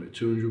testosterone at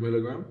 200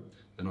 milligram,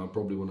 then I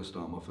probably want to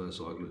start my first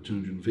cycle at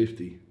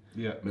 250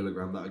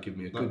 milligram. That would give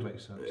me a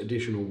good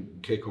additional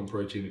kick on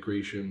protein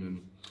accretion.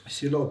 And I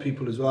see a lot of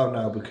people as well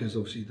now, because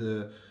obviously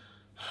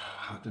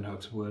I don't know how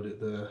to word it,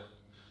 the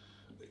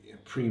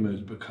Primo's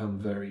become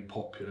very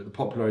popular. The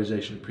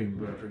popularization of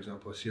Primo, for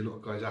example, I see a lot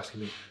of guys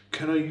asking me,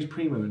 can I use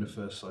Primo in the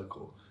first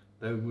cycle?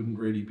 There wouldn't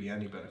really be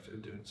any benefit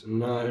of doing so.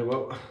 No,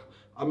 well,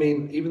 I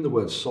mean, even the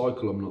word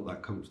cycle I'm not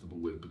that comfortable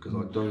with, because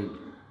I don't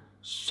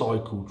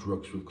cycle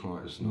drugs with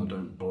clients, and I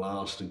don't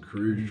blast and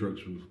cruise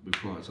drugs with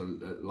clients.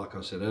 Like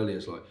I said earlier,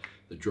 it's like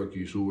the drug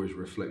use always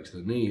reflects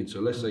the need. So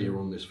let's say you're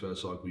on this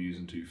first cycle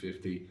using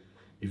 250,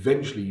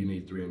 eventually you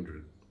need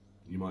 300.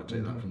 You might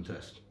take that from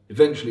test.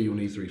 Eventually you'll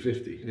need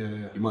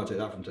 350. You might take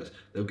that from test.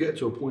 They'll get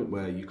to a point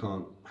where you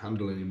can't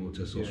handle any more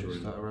testosterone. You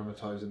start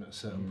aromatizing at a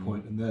certain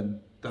point, and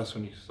then that's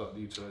when you start the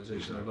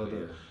utilization of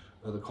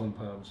other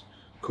compounds.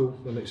 Cool,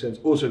 that makes sense.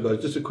 Also,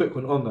 guys, just a quick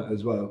one on that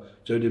as well.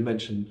 Joe did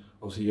mention,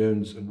 obviously, he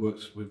owns and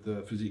works with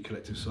the Physique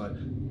Collective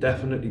site.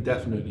 Definitely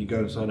go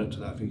and sign up to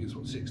that. I think it's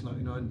what,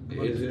 $6.99.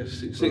 It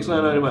is, yeah,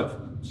 $6.99 a month.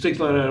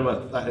 $6.99 a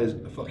month. That is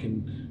a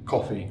fucking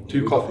coffee.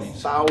 Two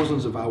coffees.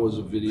 Thousands of hours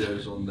of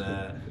videos on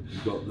there.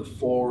 You've got the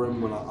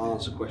forum when I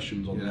answer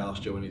questions on the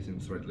Ask Joe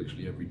Anything thread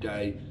literally every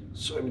day.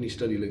 So many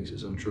study links,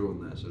 it's untrue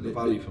on there. So the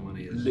value for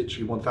money is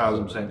literally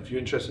 1000%. If you're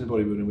interested in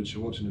bodybuilding, which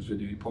you're watching this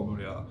video, you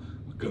probably are.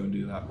 Go and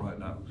do that right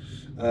now.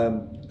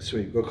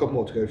 Sweet, we've got a couple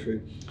more to go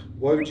through.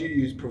 Why would you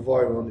use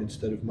Proviron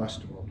instead of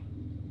Masteron?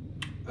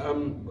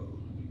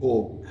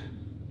 Or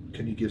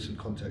can you give some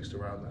context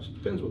around that?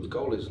 Depends what the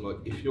goal is. Like,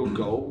 if your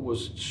goal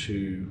was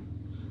to,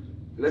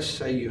 let's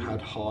say you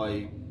had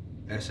high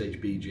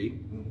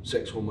SHBG,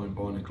 sex hormone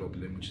binding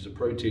globulin, which is a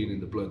protein in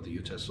the blood that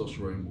your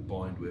testosterone will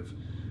bind with,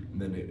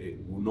 and then it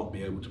will not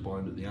be able to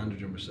bind at the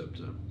androgen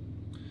receptor.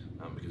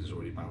 Because it's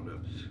already bound up.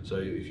 So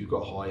if you've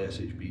got high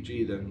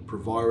SHBG, then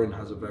Proviron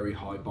has a very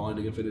high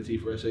binding affinity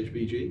for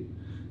SHBG.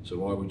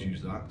 So I would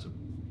use that to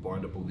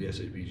bind up all the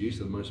SHBG,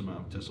 so the most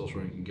amount of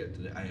testosterone you can get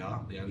to the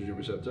AR, the androgen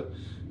receptor.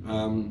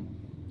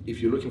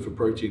 If you're looking for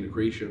protein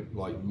accretion,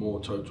 like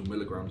more total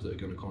milligrams that are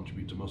going to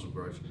contribute to muscle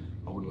growth,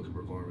 I wouldn't look at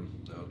Proviron.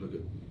 I would look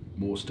at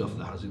more stuff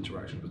that has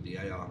interaction with the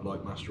AR,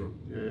 like Masteron.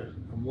 Yeah.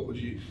 And what would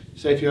you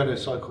say if you had a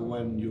cycle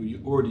when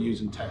you're already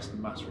using test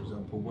and mass, for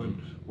example?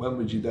 When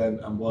would you then,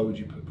 and why would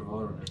you put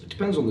Proviron in? It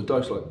depends on the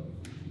dose. Like,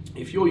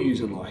 if you're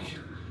using like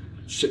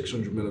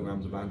 600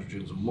 milligrams of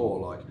androgens or more,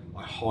 like,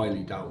 I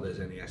highly doubt there's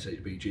any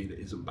SHBG that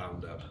isn't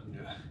bound up.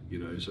 Yeah. You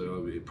know,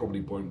 so it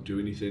probably won't do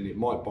anything. It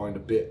might bind a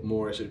bit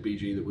more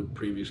SHBG that would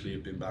previously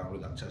have been bound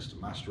with that test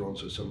and Masteron,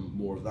 so some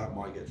more of that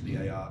might get to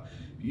the AR.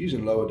 If you're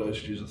using lower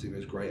dosages, I think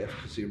there's great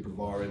efficacy in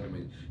Proviron. I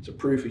mean, it's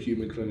approved for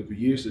human clinical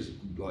use. There's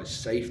like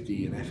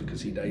safety and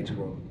efficacy data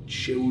on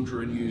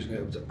children using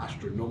it to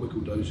astronomical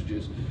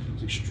dosages.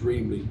 It's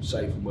extremely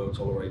safe and well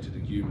tolerated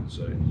in humans.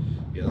 So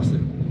yeah, that's the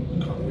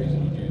kind of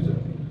reason you use it.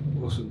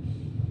 Awesome.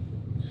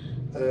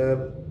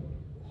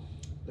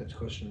 Next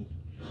question.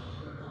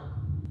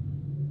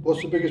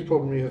 What's the biggest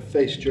problem you have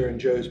faced during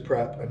Joe's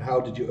prep, and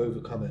how did you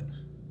overcome it?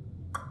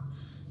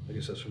 I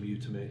guess that's from you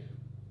to me.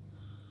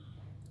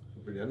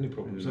 Not really had any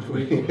problems, have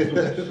we?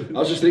 I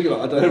was just thinking,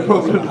 like, I don't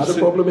know if I had a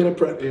problem in a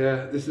prep.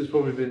 Yeah, this has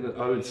probably been,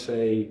 I would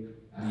say,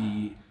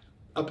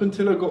 up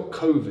until I got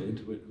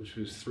COVID, which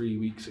was 3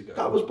 weeks ago.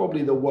 That was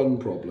probably the one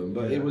problem,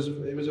 but it was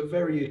a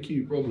very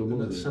acute problem,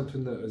 wasn't it? That's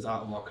something that was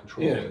out of our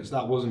control. Yeah.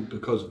 That wasn't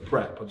because of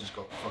prep, I just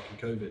got fucking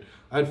COVID.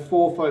 I had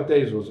 4 or 5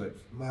 days where I was like,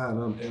 man,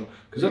 I'm ill.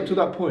 Because up to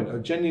that point, I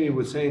genuinely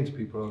was saying to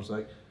people, I was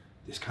like,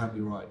 this can't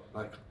be right.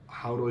 Like,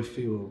 how do I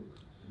feel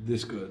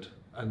this good?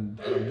 And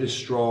I'm this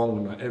strong,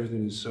 and like,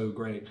 everything is so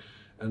great.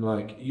 And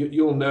like,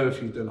 you'll know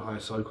if you've done higher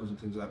cycles and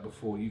things like that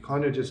before. You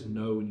kind of just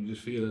know, and you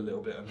just feel a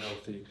little bit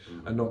unhealthy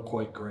and not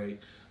quite great.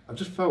 I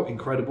just felt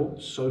incredible,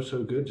 so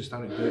good, just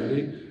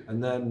anecdotally.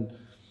 And then,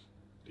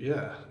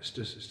 yeah, it's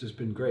just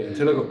been great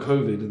until I got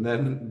COVID, and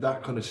then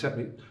that kind of set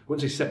me, I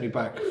wouldn't say set me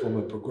back from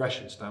a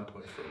progression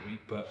standpoint for a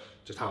week, but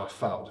just how I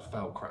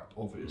felt crap,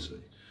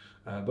 obviously.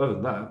 But other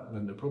than that,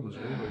 then no problems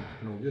really,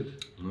 it's been all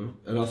good.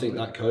 And I think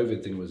that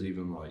COVID thing was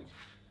even like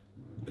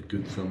a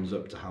good thumbs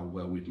up to how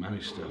well we'd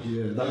managed stuff.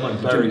 Yeah, that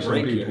might bury some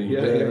people.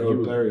 Yeah, it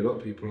would bury a lot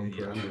of people on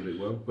prep. Handled it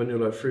well. When you're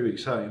like 3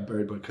 weeks out, you're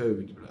buried by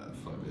COVID, you'd be like, oh,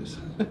 fuck this.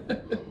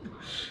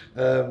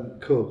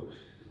 Cool.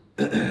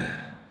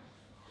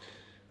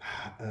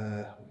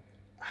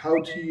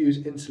 How to use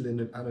insulin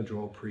and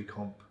Anadrol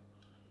pre-comp?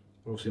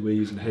 Obviously, we're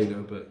using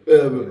Halo, but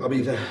I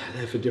mean,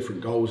 they're for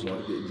different goals.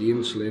 Like the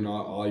insulin,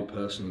 I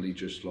personally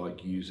just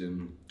like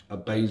using a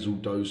basal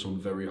dose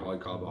on very high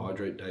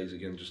carbohydrate days,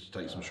 again, just to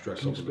take some stress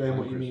off. Can you explain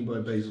what you mean by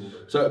basal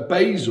dose? So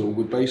basal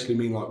would basically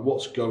mean like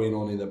what's going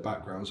on in the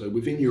background. So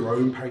within your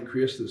own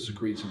pancreas that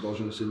secretes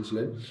endogenous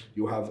insulin,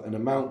 you'll have an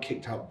amount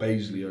kicked out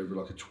basally over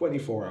like a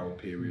 24-hour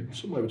period,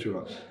 somewhere between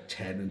like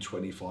 10 and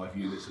 25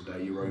 units a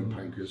day. Your own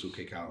pancreas will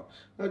kick out.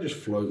 That just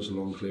floats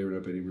along, clearing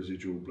up any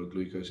residual blood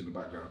glucose in the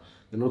background.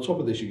 Then on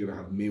top of this, you're going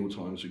to have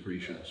mealtime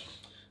secretions.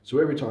 So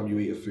every time you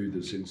eat a food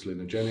that's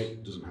insulinogenic,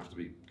 it doesn't have to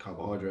be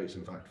carbohydrates.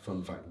 In fact,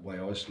 fun fact, whey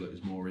isolate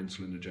is more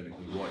insulinogenic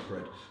than white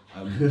bread.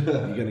 You're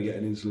going to get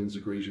an insulin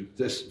secretion.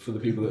 This for the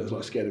people that are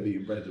like scared of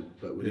eating bread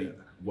but would eat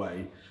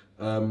whey.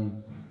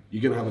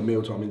 You're going to have a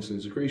mealtime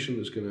insulin secretion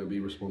that's going to be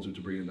responsive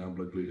to bringing down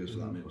blood glucose for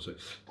that meal. So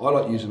I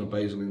like using a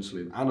basal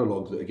insulin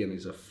analog that again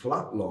is a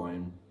flat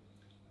line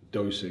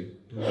dosing.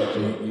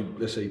 So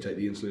let's say you take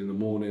the insulin in the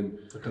morning.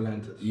 Like a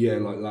LANTUS. Yeah,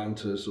 like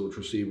LANTUS or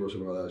Traceba or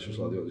something like that. It's just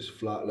like this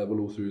flat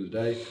level all through the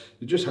day.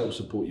 It just helps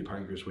support your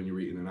pancreas when you're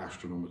eating an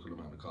astronomical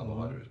amount of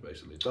carbohydrates,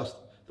 basically. That's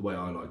the way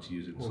I like to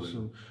use insulin.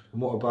 Awesome.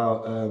 And what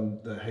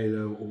about the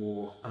Halo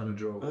or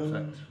Anadrol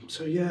effect?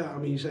 So yeah, I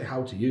mean, you say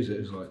how to use it.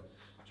 It's like,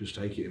 just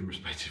take it in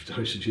respective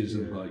dosages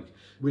and like...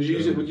 Would you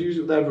use it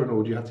with everyone,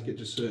 or do you have to get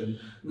to a certain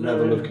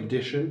level of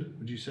condition,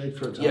 would you say,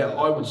 for it to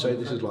I would say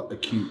this is like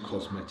acute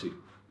cosmetic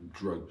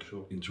drug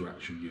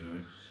interaction, you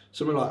know.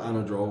 something like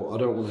Anadrol, I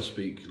don't want to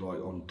speak like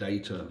on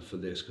data for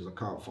this because I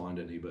can't find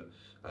any, but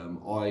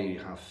I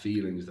have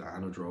feelings that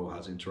Anadrol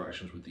has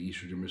interactions with the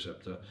estrogen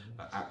receptor,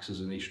 acts as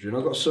an estrogen.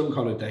 I've got some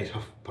kind of data,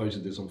 I've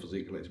posted this on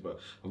Physique Collective, but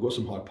I've got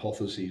some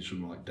hypotheses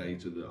from like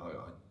data that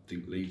I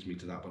think leads me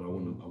to that, but I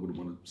wouldn't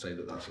want to say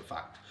that that's a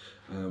fact.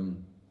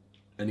 An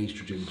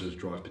estrogen does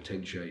drive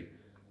potentiate,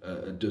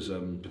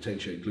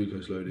 potentiate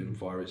glucose loading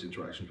via its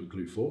interactions with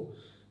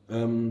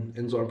GLUT4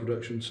 enzyme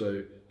production.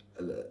 So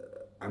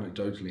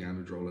anecdotally,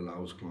 Anadrol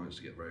allows clients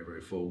to get very,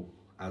 very full,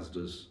 as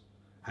does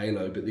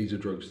Halo, but these are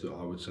drugs that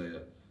I would say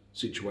are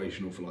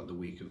situational for like the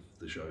week of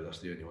the show. That's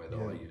the only way that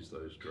I use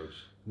those drugs.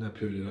 No,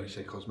 purely like you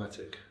say,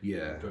 cosmetic.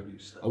 Yeah, drug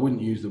use. I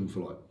wouldn't use them for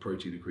like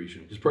protein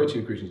accretion, because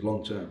protein accretion is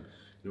long term.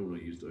 You don't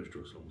want to use those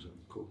drugs long term.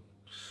 Cool.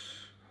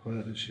 Well,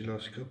 that literally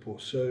last couple.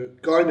 So,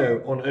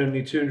 gyno on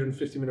only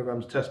 250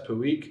 milligrams test per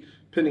week,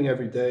 pinning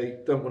every day,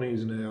 don't want to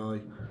use an AI.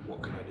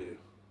 What can I do?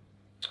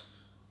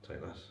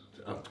 Take less.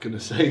 I'm going to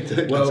say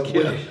take well,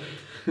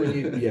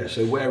 less.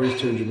 So where is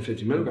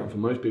 250 milligram? For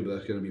most people,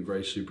 that's going to be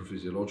very super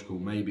physiological.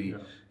 Maybe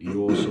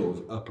your sort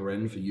of upper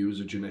end for you as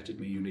a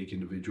genetically unique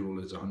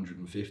individual is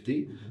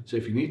 150. So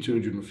if you need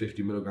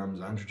 250 milligrams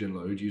androgen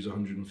load, use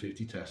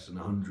 150 tests and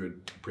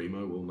 100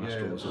 primo or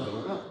master or something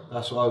like that.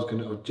 That's what I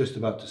was just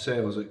about to say.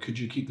 I was like, could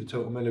you keep the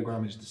total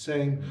milligrams the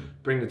same,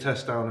 bring the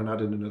test down and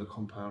add in another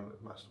compound with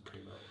master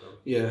primo?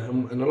 Yeah,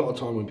 and a lot of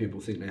time when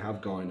people think they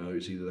have gyno,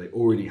 it's either they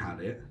already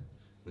had it,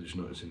 they're just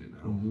noticing it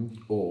now,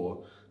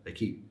 or they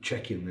keep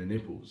checking their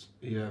nipples.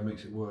 Yeah, it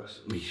makes it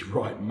worse.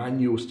 Right,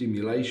 manual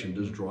stimulation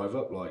does drive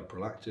up like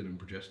prolactin and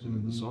progestin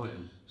in the site.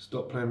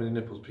 Stop playing with your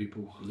nipples,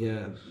 people.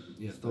 Yeah,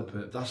 Stop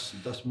it.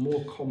 That's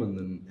more common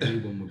than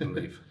anyone would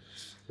believe.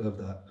 Love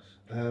that.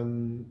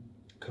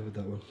 Covered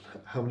that one.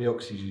 How many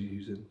oxys are you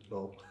using?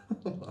 Lol.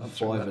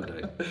 5 a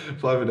day.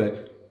 5 a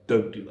day.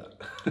 Don't do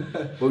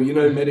that. Well, you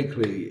know,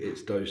 medically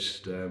it's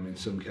dosed in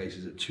some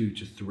cases at 2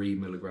 to 3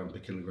 milligram per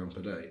kilogram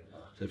per day.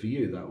 So for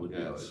you, that would be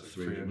like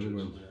 300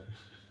 milligrams.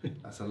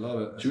 That's a lot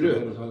of. Should we do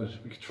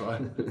it? We could try.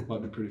 It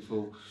might be pretty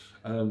full.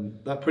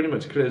 That pretty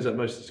much clears up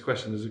most of this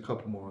question. There's a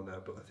couple more on there,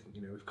 but I think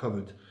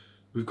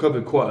we've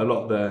covered quite a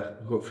lot there.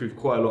 We've got through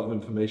quite a lot of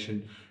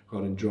information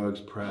regarding drugs,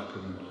 prep,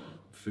 and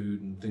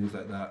food and things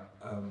like that.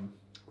 I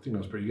think that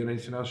was pretty good.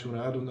 Anything else you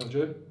want to add on that,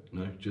 Joe?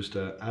 No, just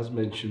as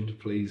mentioned,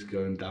 please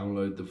go and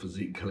download the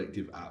Physique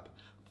Collective app.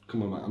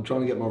 Come on, mate. I'm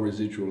trying to get my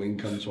residual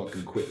income so I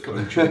can quit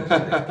coaching.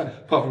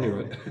 Apart from you,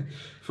 right?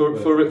 For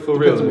real.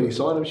 Depends how many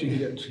sign-ups you can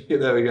get. Yeah,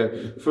 there we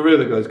go. For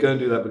real, guys, go and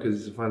do that because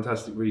it's a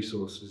fantastic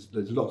resource.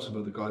 There's lots of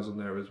other guys on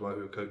there as well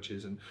who are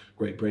coaches and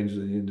great brains in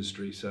the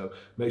industry. So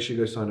make sure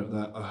you go sign up for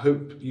that. I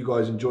hope you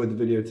guys enjoyed the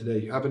video today.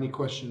 If you have any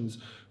questions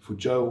for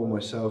Joe or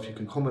myself, you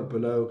can comment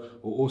below.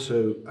 Or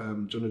also, do you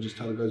want to just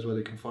tell the guys where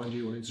they can find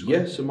you on Instagram?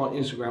 Yeah, so my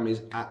Instagram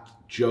is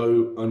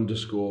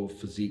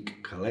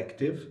 @Joe_Physique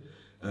Collective.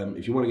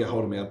 If you want to get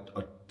hold of me,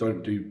 I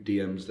don't do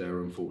DMs there,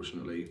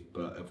 unfortunately,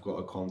 but I've got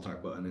a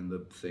contact button in the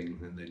thing,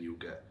 and then you'll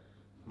get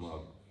my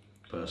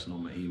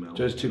personal email.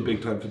 Joe's too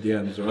big time for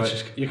DMs, all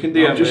right? You can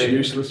DM me.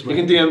 Useless, you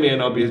can DM me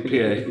and I'll be his PA.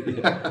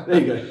 There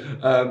you go.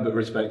 But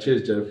respect.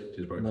 Cheers, Joe.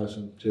 Cheers, bro. Nice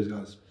one. Cheers,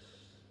 guys.